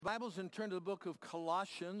Bibles and turn to the book of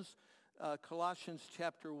Colossians, Colossians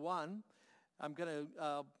chapter 1. I'm going to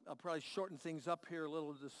I'll probably shorten things up here a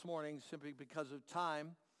little this morning simply because of time.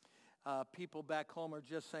 People back home are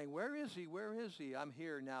just saying, where is he? Where is he? I'm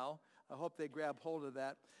here now. I hope they grab hold of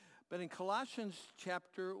that. But in Colossians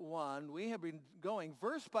chapter 1, we have been going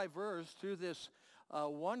verse by verse through this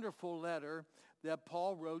wonderful letter that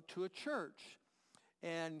Paul wrote to a church.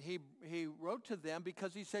 And he wrote to them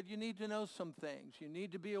because he said, you need to know some things. You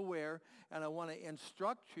need to be aware, and I want to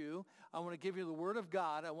instruct you. I want to give you the word of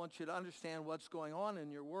God. I want you to understand what's going on in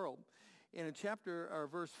your world. In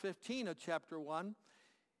verse 15 of chapter 1,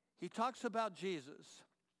 he talks about Jesus.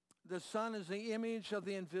 The Son is the image of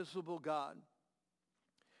the invisible God,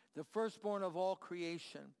 the firstborn of all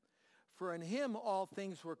creation. For in him all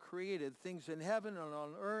things were created, things in heaven and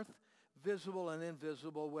on earth, visible and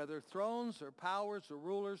invisible, whether thrones or powers or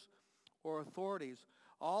rulers or authorities.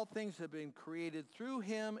 All things have been created through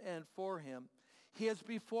him and for him. He is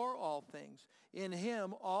before all things. In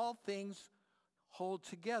him all things hold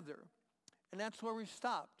together. And that's where we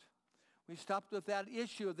stopped. We stopped with that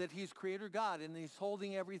issue that he's creator God and he's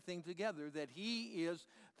holding everything together, that he is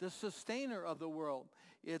the sustainer of the world.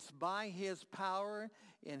 It's by his power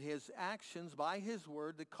and his actions, by his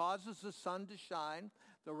word, that causes the sun to shine,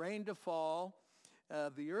 the rain to fall,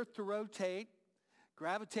 the earth to rotate,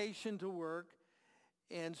 gravitation to work,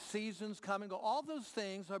 and seasons come and go. All those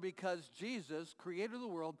things are because Jesus, creator of the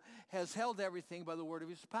world, has held everything by the word of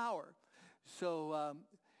his power. So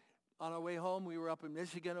on our way home, we were up in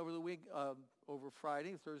Michigan over the week, over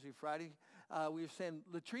Thursday, Friday. We were saying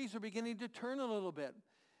the trees are beginning to turn a little bit.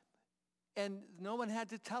 And no one had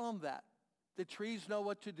to tell them that. The trees know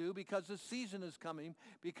what to do because the season is coming,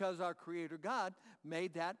 because our Creator God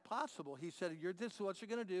made that possible. He said, this is what you're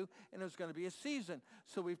going to do, and there's going to be a season.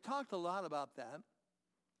 So we've talked a lot about that.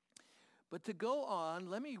 But to go on,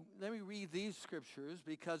 let me read these scriptures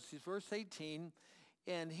because it's verse 18,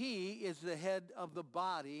 and he is the head of the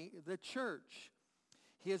body, the church.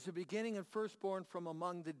 He is the beginning and firstborn from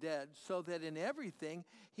among the dead, so that in everything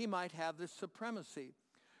he might have the supremacy.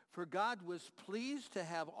 For God was pleased to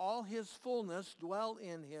have all his fullness dwell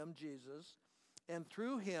in him, Jesus, and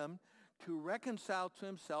through him to reconcile to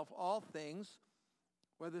himself all things,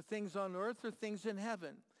 whether things on earth or things in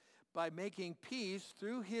heaven, by making peace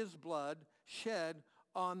through his blood shed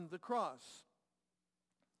on the cross.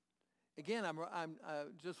 Again, I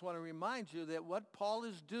just want to remind you that what Paul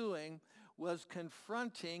is doing was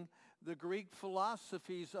confronting the Greek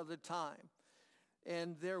philosophies of the time.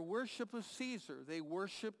 And their worship of Caesar. They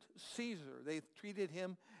worshiped Caesar. They treated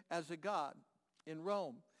him as a god in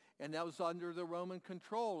Rome. And that was under the Roman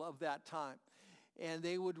control of that time. And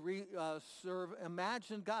they would serve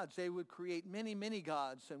imagined gods. They would create many, many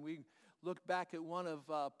gods. And we look back at one of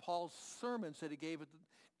Paul's sermons that he gave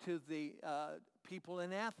to the people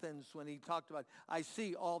in Athens when he talked about, I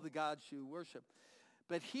see all the gods you worship.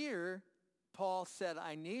 But here, Paul said,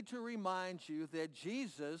 I need to remind you that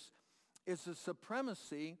Jesus is the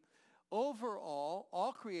supremacy over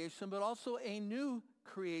all creation, but also a new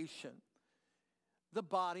creation, the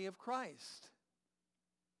body of Christ,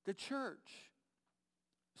 the church,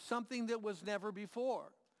 something that was never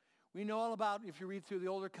before. We know all about, if you read through the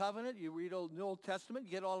Older Covenant, you read the Old Testament,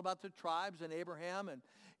 you get all about the tribes and Abraham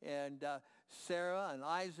and Sarah and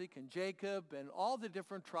Isaac and Jacob and all the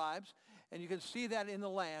different tribes, and you can see that in the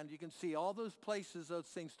land. You can see all those places those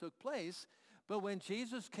things took place. But when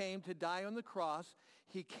Jesus came to die on the cross,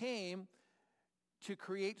 he came to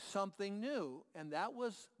create something new, and that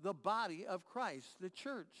was the body of Christ, the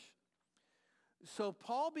church. So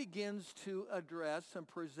Paul begins to address and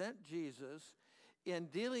present Jesus in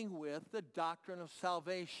dealing with the doctrine of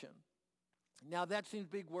salvation. Now that seems a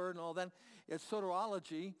big word and all that. It's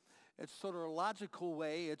soteriology. It's soteriological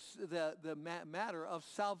way. It's the matter of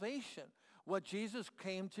salvation, what Jesus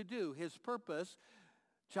came to do, his purpose.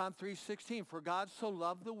 John 3:16, for God so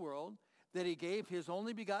loved the world that he gave his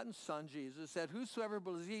only begotten son, Jesus, that whosoever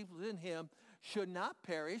believes in him should not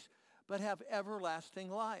perish, but have everlasting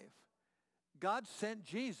life. God sent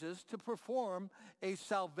Jesus to perform a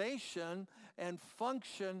salvation and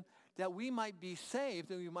function that we might be saved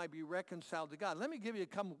and we might be reconciled to God. Let me give you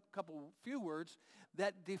a few words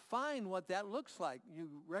that define what that looks like.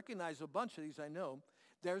 You recognize a bunch of these, I know.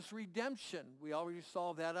 There's redemption. We already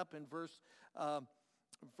saw that up in verse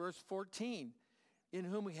 14, in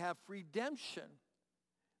whom we have redemption.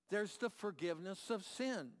 There's the forgiveness of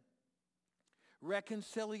sin.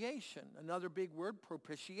 Reconciliation, another big word,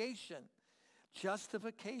 propitiation.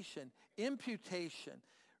 Justification, imputation,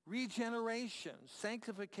 regeneration,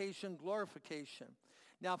 sanctification, glorification.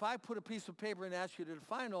 Now, if I put a piece of paper and ask you to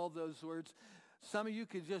define all those words, Some of you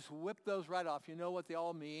could just whip those right off. You know what they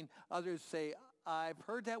all mean. Others say, I've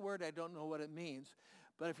heard that word. I don't know what it means.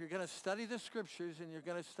 But if you're going to study the scriptures and you're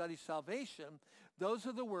going to study salvation, those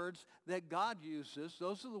are the words that God uses.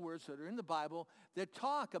 Those are the words that are in the Bible that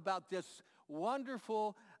talk about this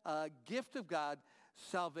wonderful gift of God,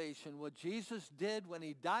 salvation. What Jesus did when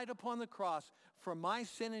he died upon the cross for my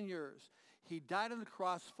sin and yours. He died on the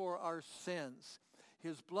cross for our sins.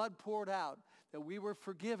 His blood poured out that we were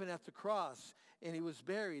forgiven at the cross. And he was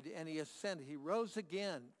buried and he ascended. He rose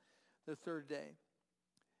again the third day.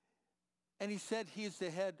 And he said he's the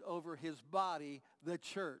head over his body, the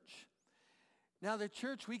church. Now the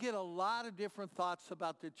church, we get a lot of different thoughts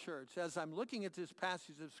about the church. As I'm looking at this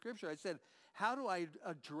passage of Scripture, I said, how do I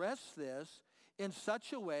address this in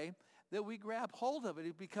such a way that we grab hold of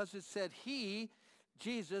it? Because it said he,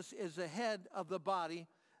 Jesus, is the head of the body,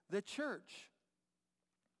 the church.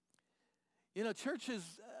 You know, churches,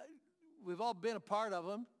 we've all been a part of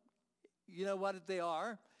them. You know what they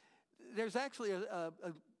are. There's actually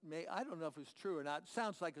I don't know if it's true or not. It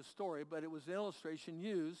sounds like a story, but it was an illustration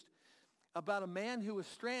used about a man who was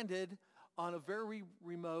stranded on a very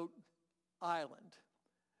remote island.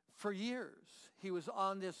 For years, he was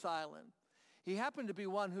on this island. He happened to be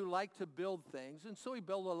one who liked to build things, and so he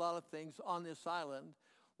built a lot of things on this island.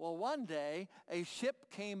 Well, one day, a ship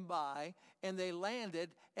came by, and they landed,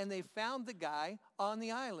 and they found the guy on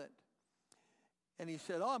the island. And he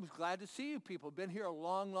said, I'm glad to see you people. Been here a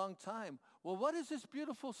long, long time. Well, what is this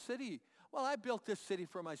beautiful city? Well, I built this city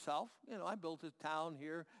for myself. You know, I built a town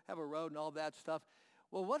here, have a road and all that stuff.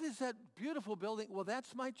 Well, what is that beautiful building? Well,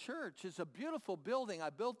 that's my church. It's a beautiful building.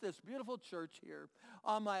 I built this beautiful church here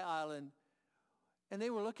on my island. And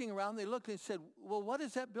they were looking around. They looked and said, well, what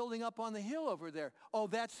is that building up on the hill over there? Oh,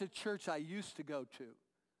 that's the church I used to go to.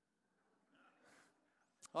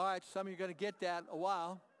 All right, some of you are going to get that a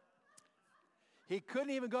while. He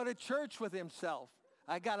couldn't even go to church with himself.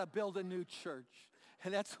 I got to build a new church.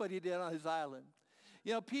 And that's what he did on his island.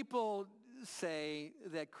 You know, people say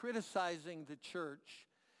that criticizing the church,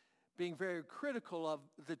 being very critical of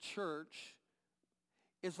the church,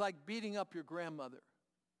 is like beating up your grandmother.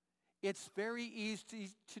 It's very easy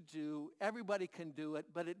to do. Everybody can do it,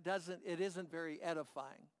 but it isn't very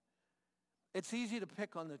edifying. It's easy to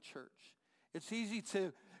pick on the church. It's easy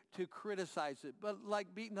to criticize it. But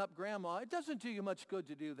like beating up grandma, it doesn't do you much good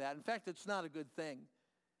to do that. In fact, it's not a good thing.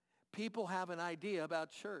 People have an idea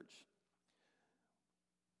about church.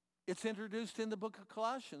 It's introduced in the book of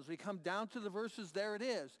Colossians. We come down to the verses, there it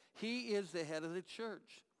is. He is the head of the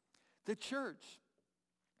church. The church,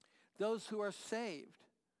 those who are saved,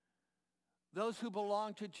 those who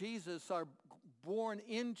belong to Jesus are born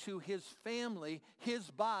into his family, his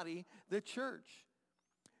body, the church.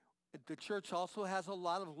 The church also has a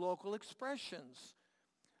lot of local expressions.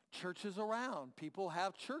 Churches around. People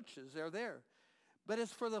have churches. They're there. But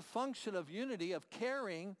it's for the function of unity, of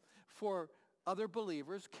caring for other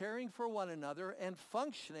believers, caring for one another, and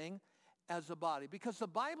functioning as a body. Because the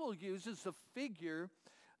Bible uses the figure,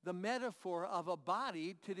 the metaphor of a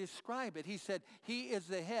body to describe it. He said, he is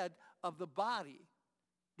the head of the body,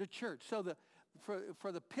 the church. So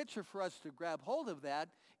for the picture for us to grab hold of that,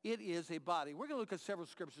 it is a body. We're going to look at several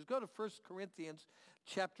scriptures. Go to 1 Corinthians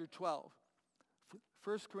chapter 12.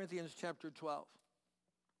 1 Corinthians chapter 12.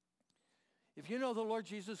 If you know the Lord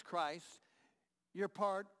Jesus Christ, you're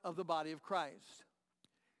part of the body of Christ.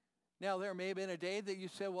 Now, there may have been a day that you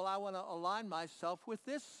said, well, I want to align myself with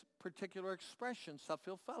this particular expression,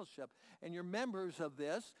 Suffield Fellowship. And you're members of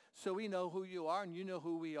this, so we know who you are and you know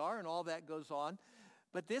who we are and all that goes on.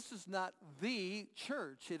 But this is not the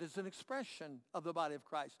church. It is an expression of the body of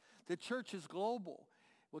Christ. The church is global.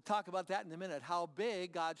 We'll talk about that in a minute, how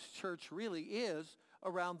big God's church really is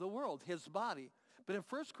around the world, his body. But in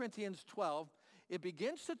 1 Corinthians 12, it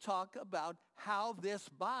begins to talk about how this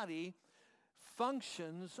body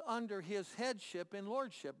functions under his headship and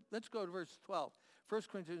lordship. Let's go to verse 12. 1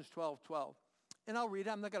 Corinthians 12:12. And I'll read it.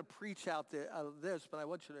 I'm not going to preach out of this, but I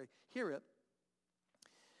want you to hear it.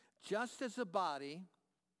 Just as a body,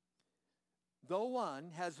 though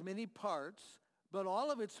one, has many parts, but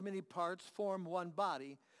all of its many parts form one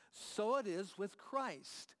body, so it is with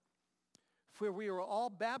Christ. For we are all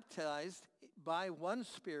baptized by one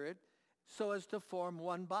Spirit so as to form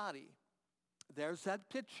one body. There's that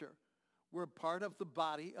picture. We're part of the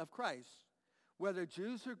body of Christ. Whether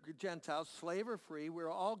Jews or Gentiles, slave or free, we're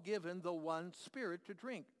all given the one Spirit to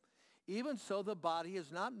drink. Even so, the body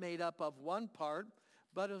is not made up of one part,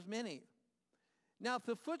 but of many. Now, if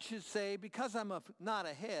the foot should say, because I'm not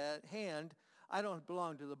a hand, I don't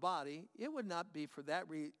belong to the body, it would not for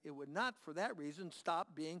that reason stop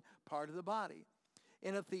being part of the body.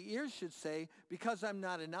 And if the ear should say, because I'm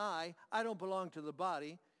not an eye, I don't belong to the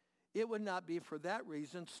body, it would not be for that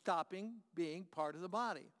reason stopping being part of the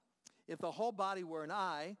body. If the whole body were an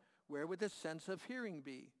eye, where would the sense of hearing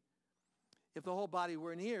be? If the whole body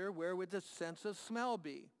were an ear, where would the sense of smell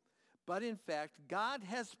be? But in fact, God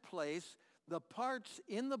has placed the parts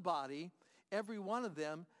in the body, every one of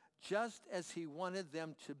them, just as he wanted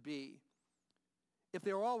them to be. If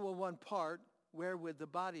they all were one part, where would the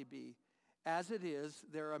body be? As it is,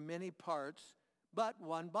 there are many parts, but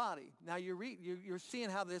one body. Now you're seeing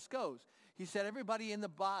how this goes. He said everybody in the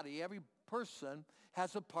body, every person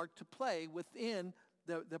has a part to play within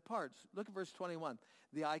the parts. Look at verse 21.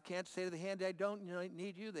 The eye can't say to the hand, I don't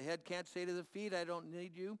need you. The head can't say to the feet, I don't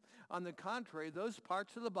need you. On the contrary, those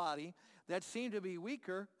parts of the body that seem to be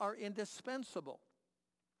weaker are indispensable.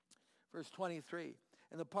 Verse 23.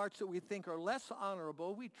 And the parts that we think are less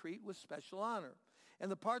honorable, we treat with special honor.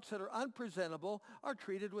 And the parts that are unpresentable are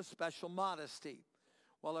treated with special modesty,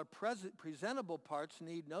 while our presentable parts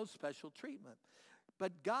need no special treatment.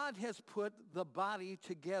 But God has put the body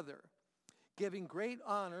together, giving great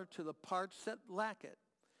honor to the parts that lack it,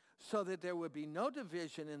 so that there would be no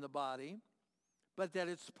division in the body, but that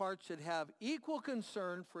its parts should have equal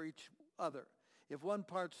concern for each other. If one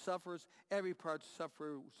part suffers, every part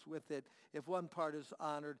suffers with it. If one part is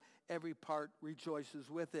honored, every part rejoices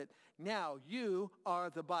with it. Now you are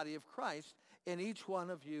the body of Christ, and each one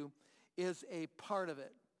of you is a part of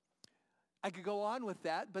it. I could go on with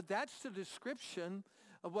that, but that's the description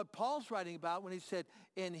of what Paul's writing about when he said,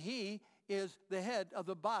 and he is the head of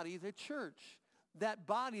the body, the church. That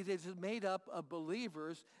body that is made up of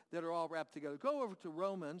believers that are all wrapped together. Go over to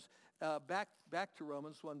Romans, back to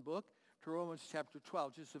Romans, one book, to Romans chapter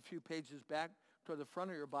 12, just a few pages back toward the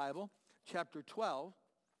front of your Bible, chapter 12.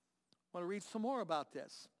 I want to read some more about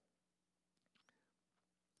this.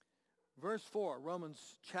 Verse 4, Romans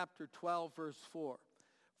chapter 12, verse 4.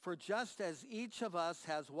 For just as each of us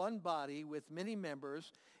has one body with many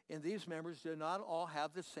members, and these members do not all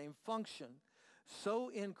have the same function, so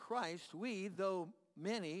in Christ we, though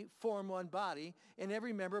many, form one body, and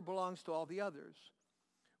every member belongs to all the others.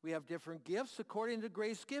 We have different gifts according to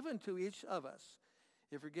grace given to each of us.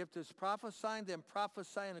 If your gift is prophesying, then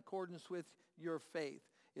prophesy in accordance with your faith.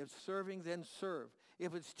 If serving, then serve.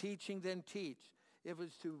 If it's teaching, then teach. If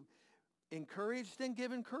it's to encourage, then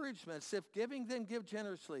give encouragement. If giving, then give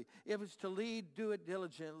generously. If it's to lead, do it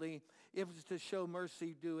diligently. If it's to show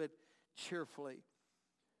mercy, do it cheerfully.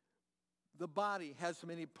 The body has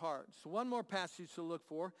many parts. One more passage to look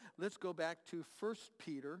for. Let's go back to 1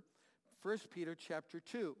 Peter chapter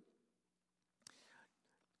 2.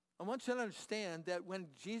 I want you to understand that when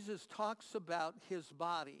Jesus talks about his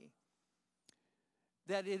body,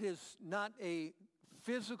 that it is not a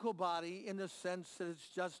physical body in the sense that it's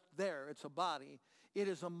just there. It's a body. It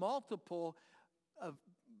is a multiple of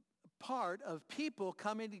part of people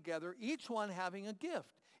coming together, each one having a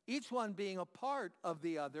gift, each one being a part of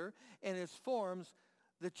the other, and it forms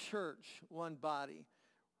the church, one body.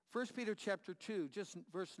 1 Peter chapter 2, just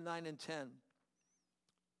verse 9 and 10.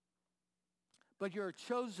 But you're a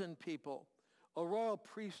chosen people, a royal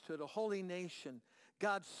priesthood, a holy nation,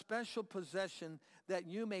 God's special possession, that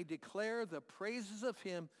you may declare the praises of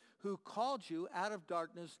him who called you out of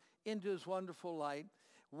darkness into his wonderful light.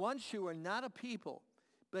 Once you were not a people,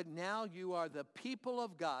 but now you are the people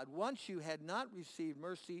of God. Once you had not received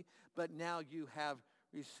mercy, but now you have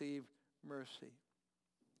received mercy.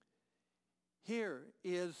 Here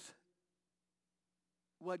is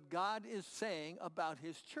what God is saying about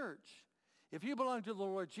his church. If you belong to the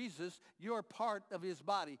Lord Jesus, you are part of his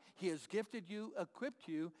body. He has gifted you, equipped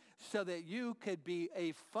you, so that you could be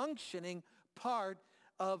a functioning part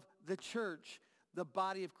of the church, the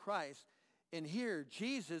body of Christ. And here,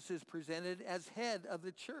 Jesus is presented as head of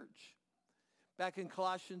the church. Back in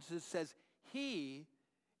Colossians, it says, he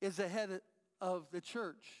is the head of the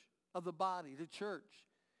church, of the body, the church.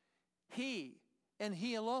 He, and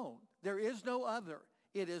he alone. There is no other.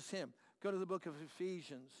 It is him. Go to the book of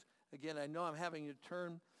Ephesians. Again, I know I'm having you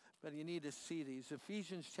turn, but you need to see these.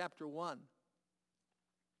 Ephesians chapter 1.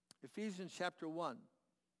 Ephesians chapter 1.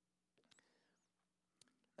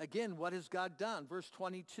 Again, what has God done? Verse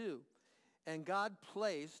 22. And God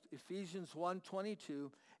placed, Ephesians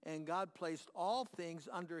 1:22, and God placed all things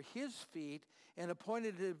under his feet and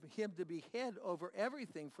appointed him to be head over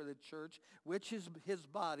everything for the church, which is his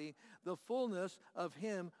body, the fullness of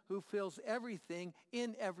him who fills everything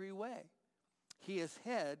in every way. He is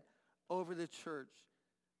head over the church.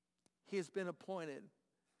 He has been appointed.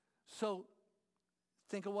 So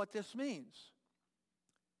think of what this means.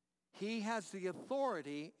 He has the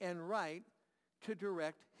authority and right to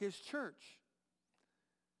direct his church.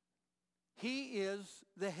 He is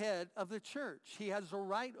the head of the church. He has a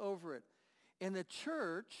right over it. And the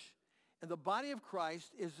church and the body of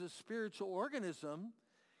Christ is a spiritual organism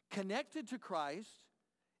connected to Christ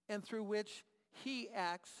and through which he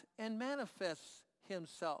acts and manifests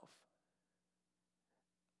himself.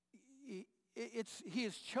 He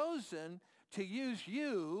has chosen to use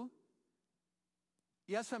you.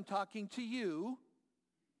 Yes, I'm talking to you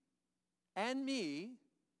and me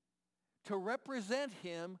to represent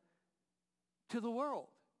him to the world.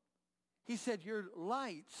 He said, you're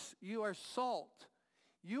lights, you are salt.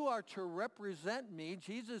 You are to represent me.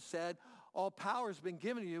 Jesus said, all power has been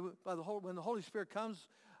given to you by when the Holy Spirit comes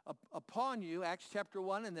upon you, Acts chapter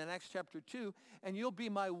 1 and then Acts chapter 2, and you'll be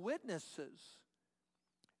my witnesses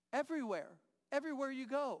everywhere you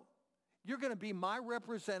go. You're going to be my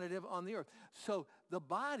representative on the earth. So the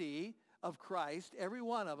body of Christ, every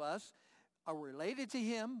one of us, are related to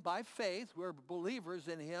him by faith. We're believers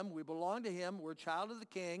in him. We belong to him. We're a child of the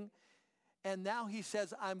King. And now he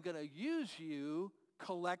says, I'm going to use you,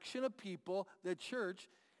 collection of people, the church,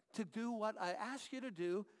 to do what I ask you to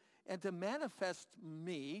do and to manifest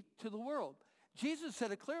me to the world. Jesus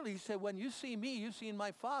said it clearly. He said, when you see me, you've seen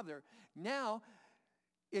my Father. Now,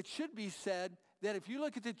 it should be said that if you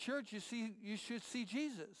look at the church, you should see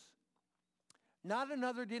Jesus. Not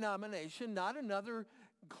another denomination, not another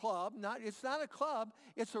club. It's not a club.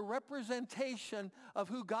 It's a representation of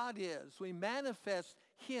who God is. We manifest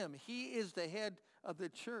him. He is the head of the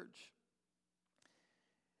church.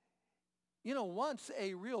 You know, once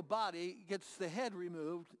a real body gets the head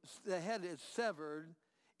removed, the head is severed,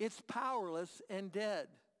 it's powerless and dead.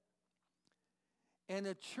 And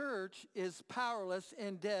the church is powerless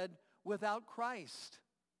and dead without Christ.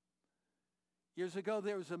 Years ago,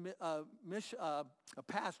 there was a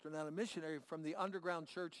pastor, not a missionary, from the underground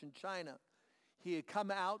church in China. He had come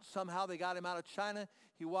out. Somehow they got him out of China.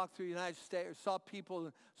 He walked through the United States, saw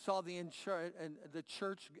people, saw the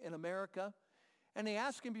church in America. And they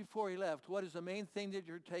asked him before he left, what is the main thing that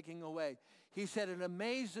you're taking away? He said, it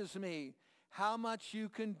amazes me how much you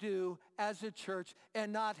can do as a church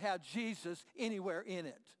and not have Jesus anywhere in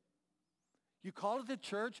it. You call it the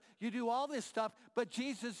church, you do all this stuff, but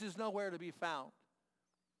Jesus is nowhere to be found.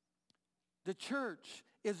 The church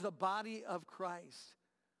is the body of Christ.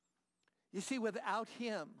 You see, without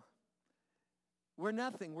him, we're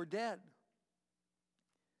nothing, we're dead.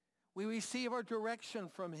 We receive our direction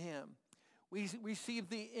from him. We receive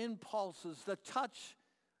the impulses, the touch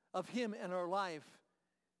of him in our life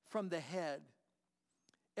from the head.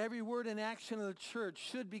 Every word and action of the church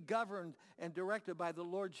should be governed and directed by the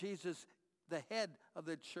Lord Jesus, the head of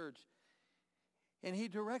the church. And he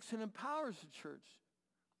directs and empowers the church.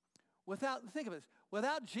 Think of this,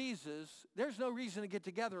 without Jesus, there's no reason to get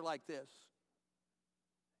together like this.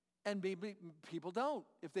 And people don't.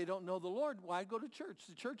 If they don't know the Lord, why go to church?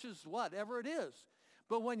 The church is whatever it is.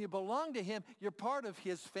 But when you belong to him, you're part of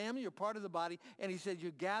his family, you're part of the body, and he said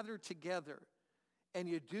you gather together and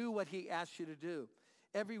you do what he asks you to do.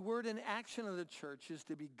 Every word and action of the church is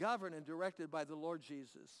to be governed and directed by the Lord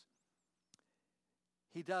Jesus.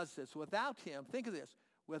 He does this. Without him, think of this,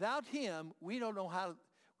 without him, we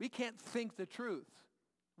can't think the truth.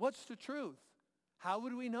 What's the truth? How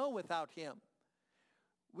would we know without him?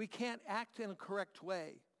 We can't act in a correct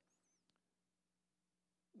way.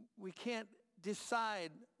 We can't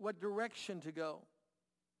decide what direction to go.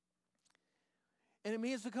 And it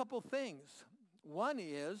means a couple things. One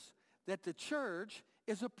is that the church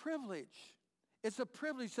is a privilege. It's a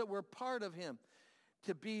privilege that we're part of him.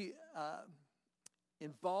 To be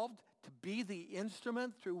involved, to be the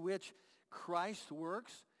instrument through which Christ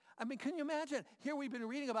works. I mean, can you imagine? Here we've been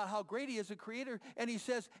reading about how great he is a creator, and he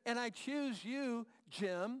says, and I choose you,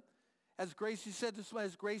 Jim, as Gracie said this way,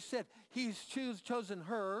 as Grace said, he's chosen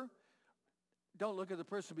her. Don't look at the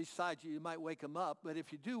person beside you. You might wake them up. But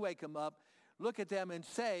if you do wake them up, look at them and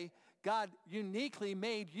say, God uniquely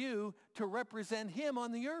made you to represent him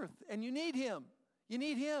on the earth. And you need him. You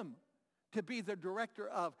need him to be the director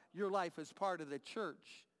of your life as part of the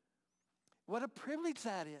church. What a privilege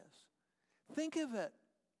that is. Think of it.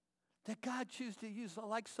 That God chooses to use the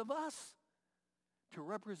likes of us to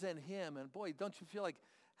represent him. And boy, don't you feel like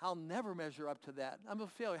I'll never measure up to that. I'm a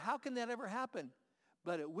failure. How can that ever happen?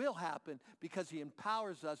 But it will happen because he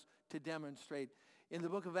empowers us to demonstrate. In the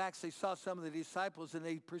book of Acts, they saw some of the disciples and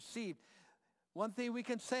they perceived. One thing we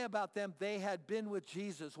can say about them, they had been with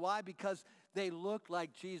Jesus. Why? Because they looked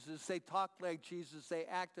like Jesus. They talked like Jesus. They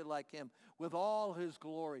acted like him with all his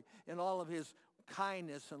glory and all of his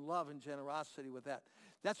kindness and love and generosity with that.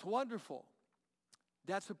 That's wonderful.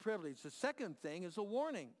 That's a privilege. The second thing is a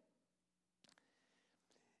warning.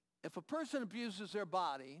 If a person abuses their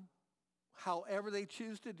body, however they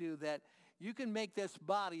choose to do that, you can make this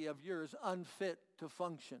body of yours unfit to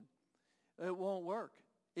function. It won't work.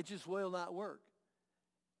 It just will not work.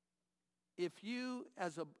 If you,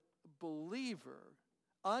 as a believer,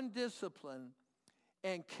 undisciplined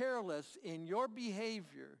and careless in your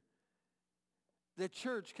behavior, the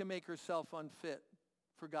church can make herself unfit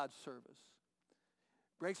for God's service.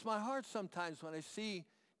 Breaks my heart sometimes when I see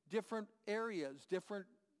different areas, different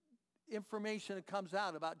information that comes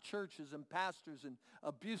out about churches and pastors and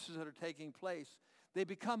abuses that are taking place. They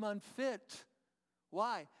become unfit.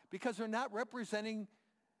 Why? Because they're not representing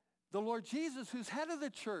the Lord Jesus, who's head of the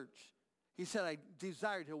church. He said, I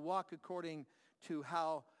desire to walk according to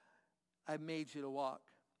how I made you to walk.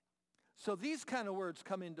 So these kind of words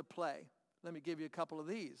come into play. Let me give you a couple of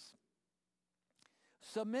these.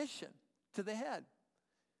 Submission to the head.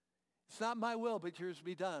 It's not my will, but yours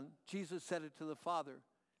be done. Jesus said it to the Father.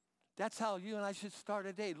 That's how you and I should start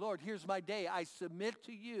a day. Lord, here's my day. I submit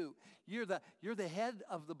to you. You're the head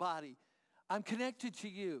of the body. I'm connected to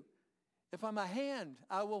you. If I'm a hand,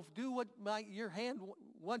 I will do what your hand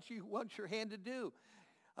wants your hand to do.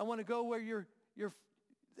 I want to go where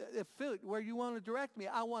where you want to direct me.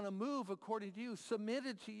 I want to move according to you,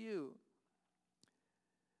 submitted to you.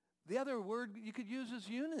 The other word you could use is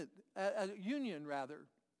union rather.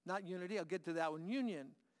 Not unity, I'll get to that one. Union.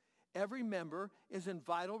 Every member is in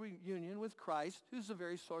vital union with Christ, who's the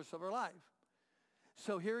very source of our life.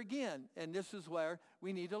 So here again, and this is where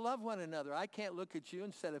we need to love one another. I can't look at you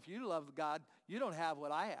and say, if you love God, you don't have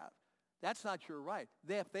what I have. That's not your right.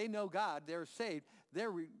 If they know God, they're saved,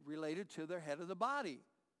 they're related to their head of the body.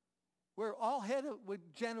 We're all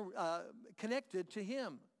connected to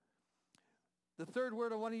him. The third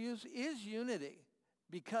word I want to use is unity,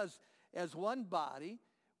 because as one body,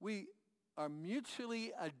 we are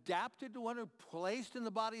mutually adapted to one another, placed in the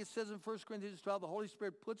body. It says in 1 Corinthians 12, the Holy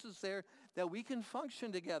Spirit puts us there that we can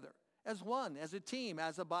function together as one, as a team,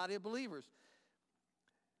 as a body of believers.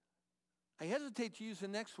 I hesitate to use the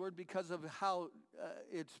next word because of how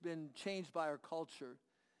it's been changed by our culture.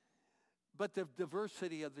 But the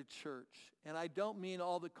diversity of the church. And I don't mean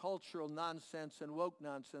all the cultural nonsense and woke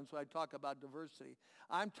nonsense when I talk about diversity.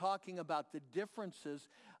 I'm talking about the differences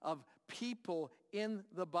of people in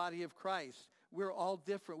the body of Christ. We're all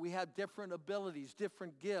different. We have different abilities,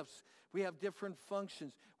 different gifts. We have different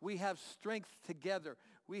functions. We have strength together.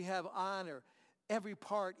 We have honor. Every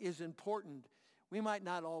part is important. We might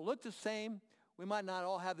not all look the same. We might not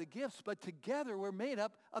all have the gifts, but together we're made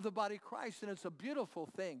up of the body of Christ, and it's a beautiful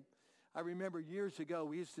thing. I remember years ago,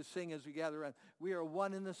 we used to sing as we gather around, we are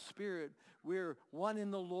one in the Spirit. We're one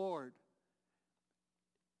in the Lord.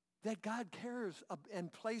 That God cares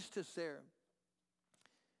and placed us there.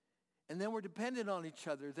 And then we're dependent on each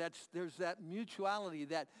other. There's that mutuality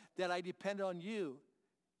that I depend on you.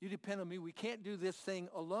 You depend on me. We can't do this thing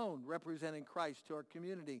alone, representing Christ to our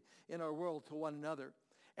community, in our world, to one another.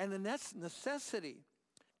 And the necessity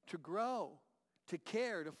to grow, to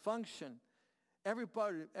care, to function. Every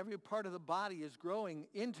part of the body is growing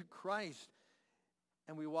into Christ,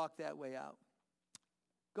 and we walk that way out.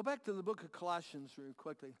 Go back to the book of Colossians real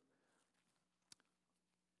quickly.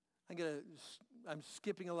 I'm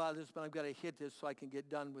skipping a lot of this, but I've got to hit this so I can get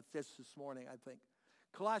done with this morning, I think.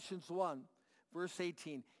 Colossians 1, verse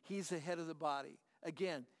 18. He's the head of the body.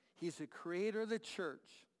 Again, he's the creator of the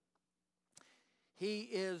church. He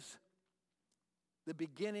is the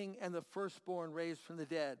beginning and the firstborn raised from the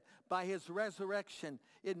dead. By his resurrection,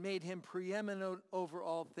 it made him preeminent over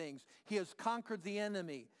all things. He has conquered the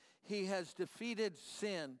enemy. He has defeated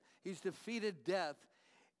sin. He's defeated death.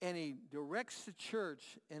 And he directs the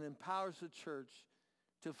church and empowers the church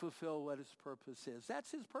to fulfill what his purpose is.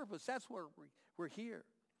 That's his purpose. That's where we're here.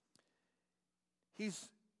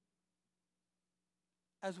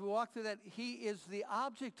 As we walk through that, he is the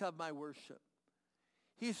object of my worship.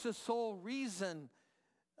 He's the sole reason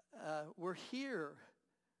we're here.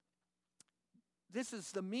 This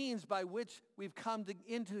is the means by which we've come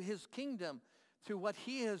into his kingdom through what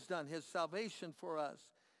he has done, his salvation for us.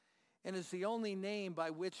 And it's the only name by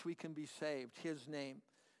which we can be saved, his name.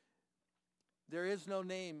 There is no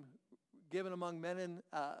name given among men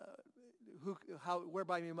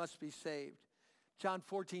whereby we must be saved. John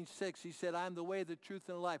 14:6, he said, I am the way, the truth,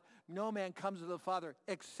 and the life. No man comes to the Father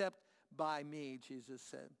except by me, Jesus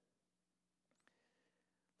said.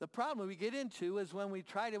 The problem we get into is when we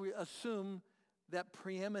try to assume that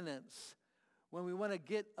preeminence, when we want to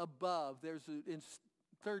get above. In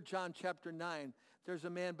 3 John chapter 9, there's a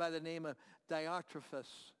man by the name of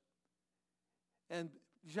Diotrephes. And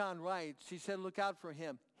John writes, he said, look out for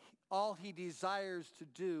him. All he desires to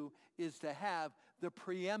do is to have the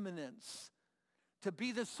preeminence, to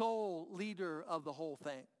be the sole leader of the whole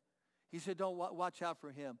thing. He said, don't watch out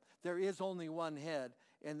for him. There is only one head,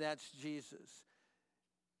 and that's Jesus.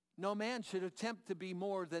 No man should attempt to be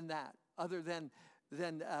more than that, other than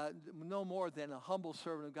no more than a humble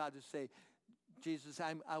servant of God to say, Jesus,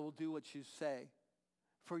 I will do what you say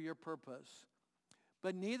for your purpose.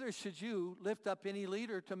 But neither should you lift up any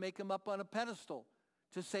leader to make him up on a pedestal,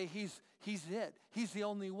 to say he's it. He's the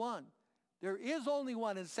only one. There is only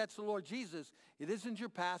one, and that's the Lord Jesus. It isn't your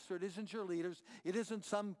pastor. It isn't your leaders. It isn't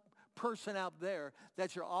some person out there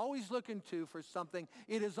that you're always looking to for something.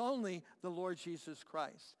 It is only the Lord Jesus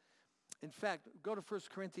Christ. In fact, go to 1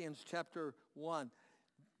 Corinthians chapter 1.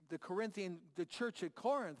 The church at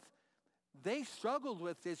Corinth, they struggled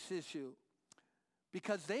with this issue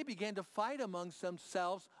because they began to fight amongst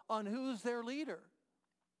themselves on who's their leader.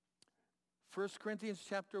 1 Corinthians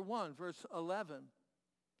chapter 1, verse 11.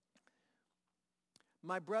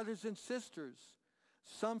 My brothers and sisters,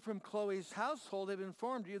 some from Chloe's household have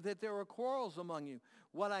informed you that there were quarrels among you.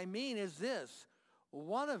 What I mean is this.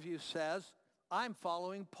 One of you says, I'm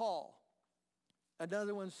following Paul.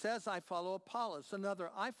 Another one says, I follow Apollos. Another,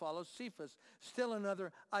 I follow Cephas. Still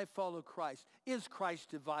another, I follow Christ. Is Christ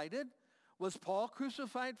divided? Was Paul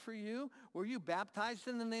crucified for you? Were you baptized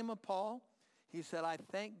in the name of Paul? He said, I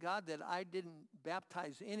thank God that I didn't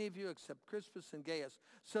baptize any of you except Crispus and Gaius,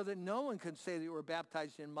 so that no one can say that you were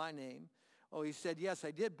baptized in my name. Oh, he said, yes,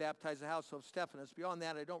 I did baptize the house of Stephanas. Beyond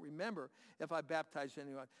that, I don't remember if I baptized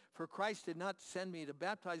anyone. For Christ did not send me to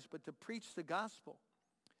baptize, but to preach the gospel.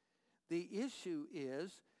 The issue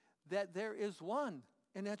is that there is one,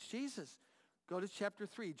 and that's Jesus. Go to chapter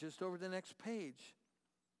 3, just over the next page.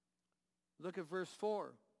 Look at verse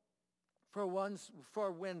 4. For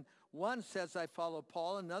when one says, I follow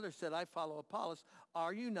Paul, another said, I follow Apollos,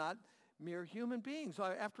 are you not mere human beings?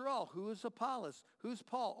 After all, who is Apollos? Who's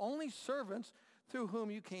Paul? Only servants through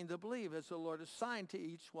whom you came to believe, as the Lord assigned to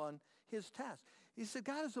each one his task. He said,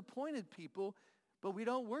 God has appointed people, but we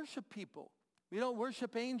don't worship people. We don't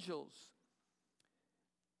worship angels.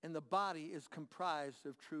 And the body is comprised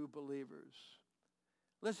of true believers.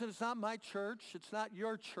 Listen, it's not my church. It's not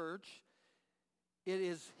your church. It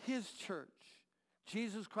is his church.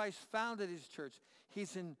 Jesus Christ founded his church.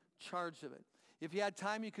 He's in charge of it. If you had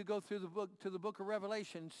time, you could go through the book of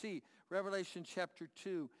Revelation and see Revelation chapter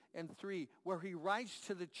 2 and 3, where he writes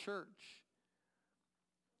to the church.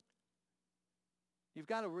 You've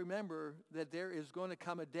got to remember that there is going to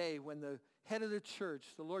come a day when the head of the church,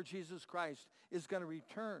 the Lord Jesus Christ, is going to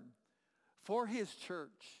return for his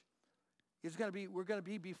church. We're going to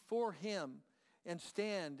be before him and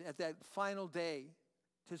stand at that final day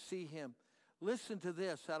to see him. Listen to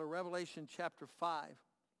this out of Revelation chapter 5,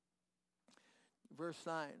 verse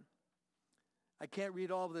 9. I can't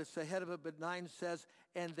read all of this ahead of it, but 9 says,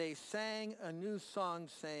 and they sang a new song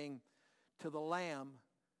saying to the Lamb,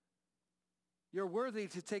 you're worthy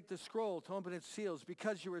to take the scroll, to open its seals,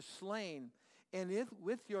 because you were slain. And if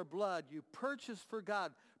with your blood you purchased for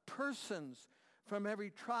God persons from every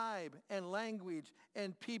tribe and language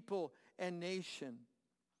and people and nation.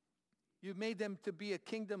 You made them to be a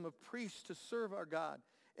kingdom of priests to serve our God,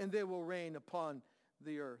 and they will reign upon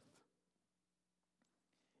the earth.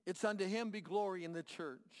 It's unto him be glory in the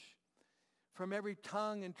church, from every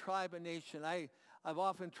tongue and tribe and nation. I've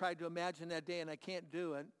often tried to imagine that day, and I can't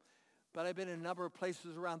do it. But I've been in a number of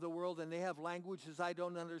places around the world, and they have languages I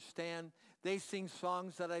don't understand. They sing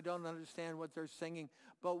songs that I don't understand what they're singing.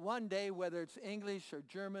 But one day, whether it's English or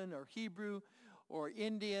German or Hebrew or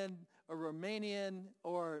Indian or Romanian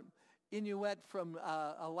or Inuit from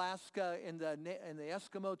Alaska and the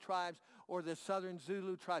Eskimo tribes or the southern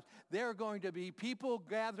Zulu tribes, there are going to be people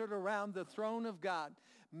gathered around the throne of God,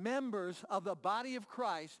 members of the body of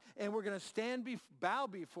Christ, and we're going to bow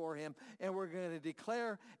before him, and we're going to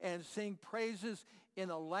declare and sing praises in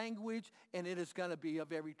a language, and it is going to be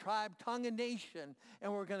of every tribe, tongue, and nation,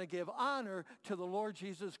 and we're going to give honor to the Lord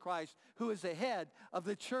Jesus Christ, who is the head of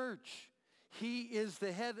the church. He is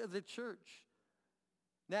the head of the church.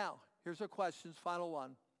 Now, here's our questions, final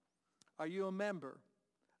one. Are you a member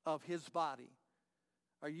of his body?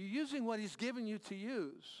 Are you using what he's given you to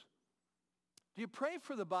use? Do you pray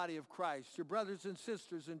for the body of Christ, your brothers and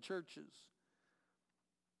sisters in churches?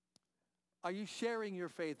 Are you sharing your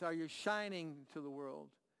faith? Are you shining to the world?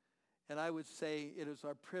 And I would say it is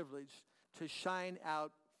our privilege to shine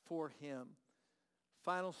out for him.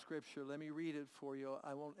 Final scripture, let me read it for you.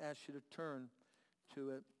 I won't ask you to turn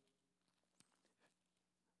to it.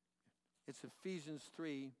 It's Ephesians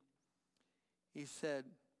 3. He said,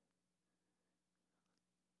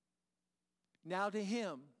 now to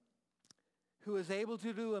him who is able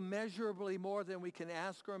to do immeasurably more than we can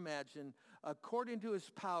ask or imagine, according to his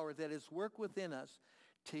power that is worked within us.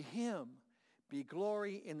 To him be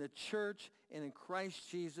glory in the church and in Christ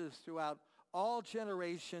Jesus throughout all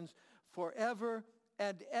generations, forever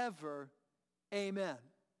and ever. Amen.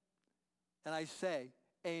 And I say,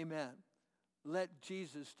 amen. Let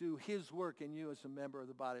Jesus do his work in you as a member of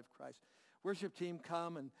the body of Christ. Worship team,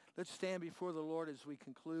 come and let's stand before the Lord as we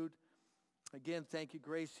conclude. Again, thank you,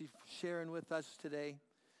 Gracie, for sharing with us today.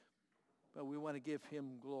 But we want to give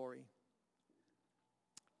him glory.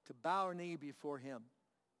 To bow our knee before him.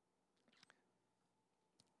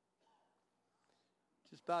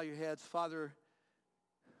 Just bow your heads. Father,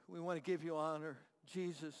 we want to give you honor.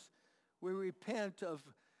 Jesus, we repent of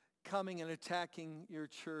coming and attacking your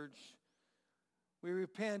church. We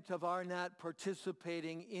repent of our not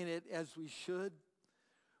participating in it as we should.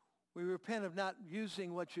 We repent of not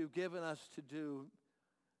using what you've given us to do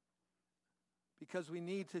because we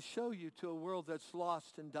need to show you to a world that's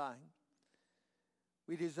lost and dying.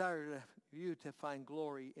 We desire you to find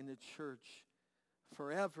glory in the church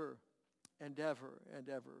forever and ever and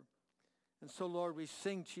ever. And so, Lord, we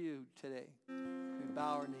sing to you today. We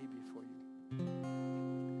bow our knee before you.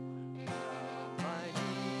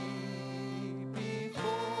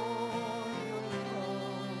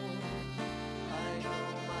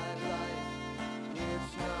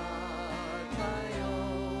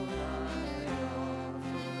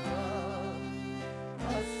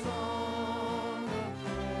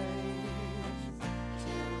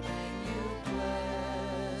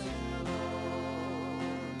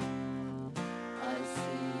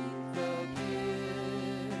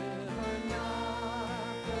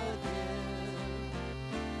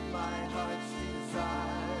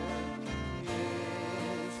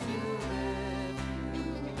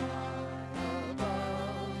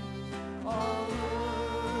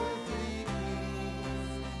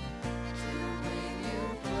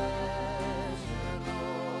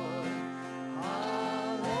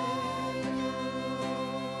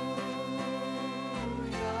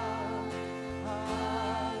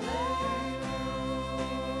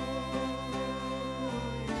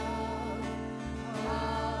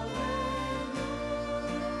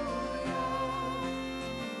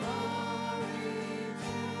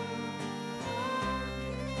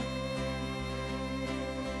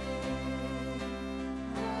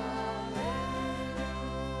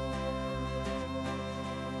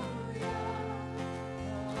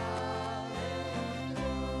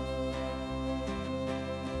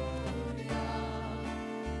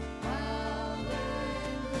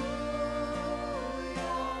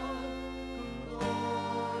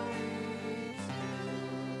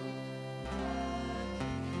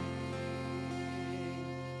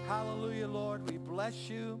 Hallelujah, Lord. We bless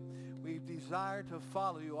you. We desire to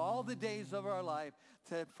follow you all the days of our life,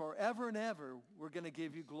 that forever and ever we're going to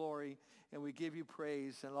give you glory and we give you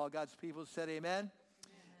praise. And all God's people said amen.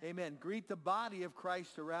 Amen. Amen. Greet the body of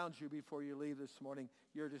Christ around you before you leave this morning.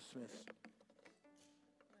 You're dismissed.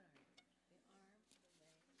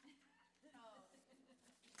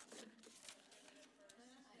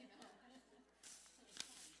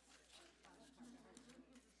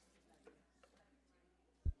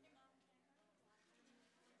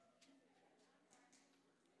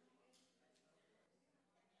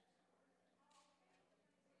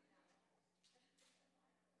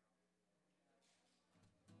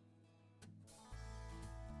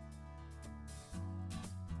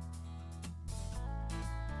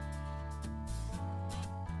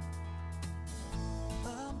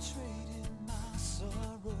 Trading my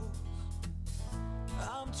sorrows,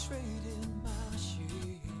 I'm trading my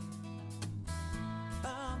shame,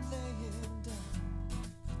 I'm laying down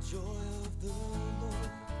the joy of the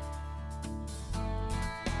Lord.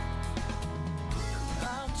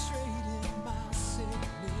 I'm trading my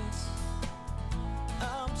sickness,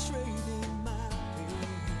 I'm trading my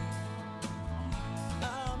pain,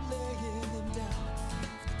 I'm laying them down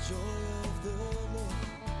the joy of the Lord.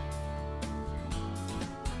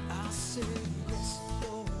 Say yes,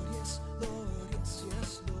 Lord, yes, Lord, yes,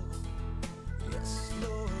 yes, Lord. Yes,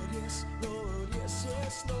 Lord, yes, Lord, yes,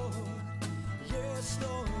 yes, Lord. Yes,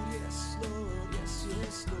 Lord, yes, Lord, yes,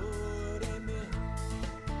 yes, Lord, amen.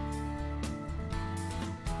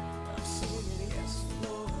 I'm singing yes,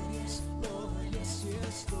 Lord, yes, Lord, yes,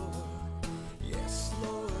 yes, Lord. Yes,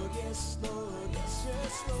 Lord, yes, Lord, yes,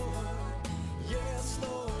 yes, Lord. Yes,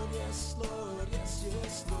 Lord, yes, Lord, yes,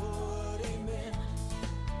 yes, Lord, amen.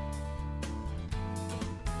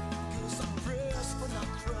 But not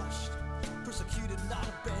crushed, persecuted, not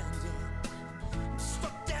abandoned,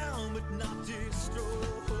 struck down but not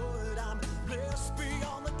destroyed. I'm blessed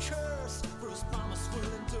beyond the curse.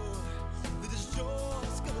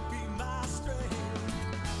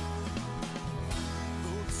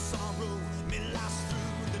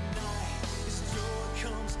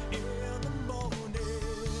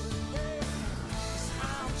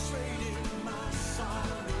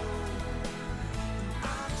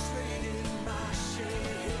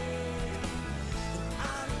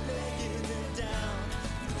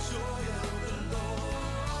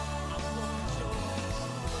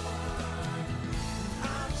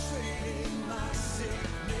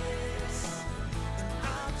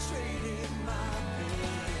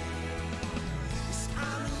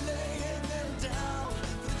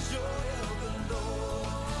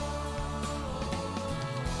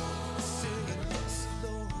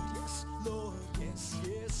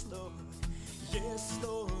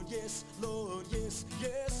 yes,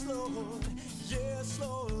 yes, Lord. Yes,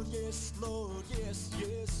 Lord, yes, Lord, yes,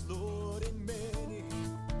 yes, Lord. Amen.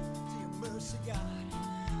 To your mercy, God,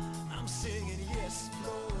 I'm singing yes,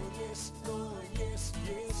 Lord, yes, Lord, yes,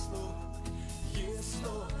 yes, Lord. Yes,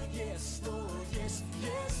 Lord.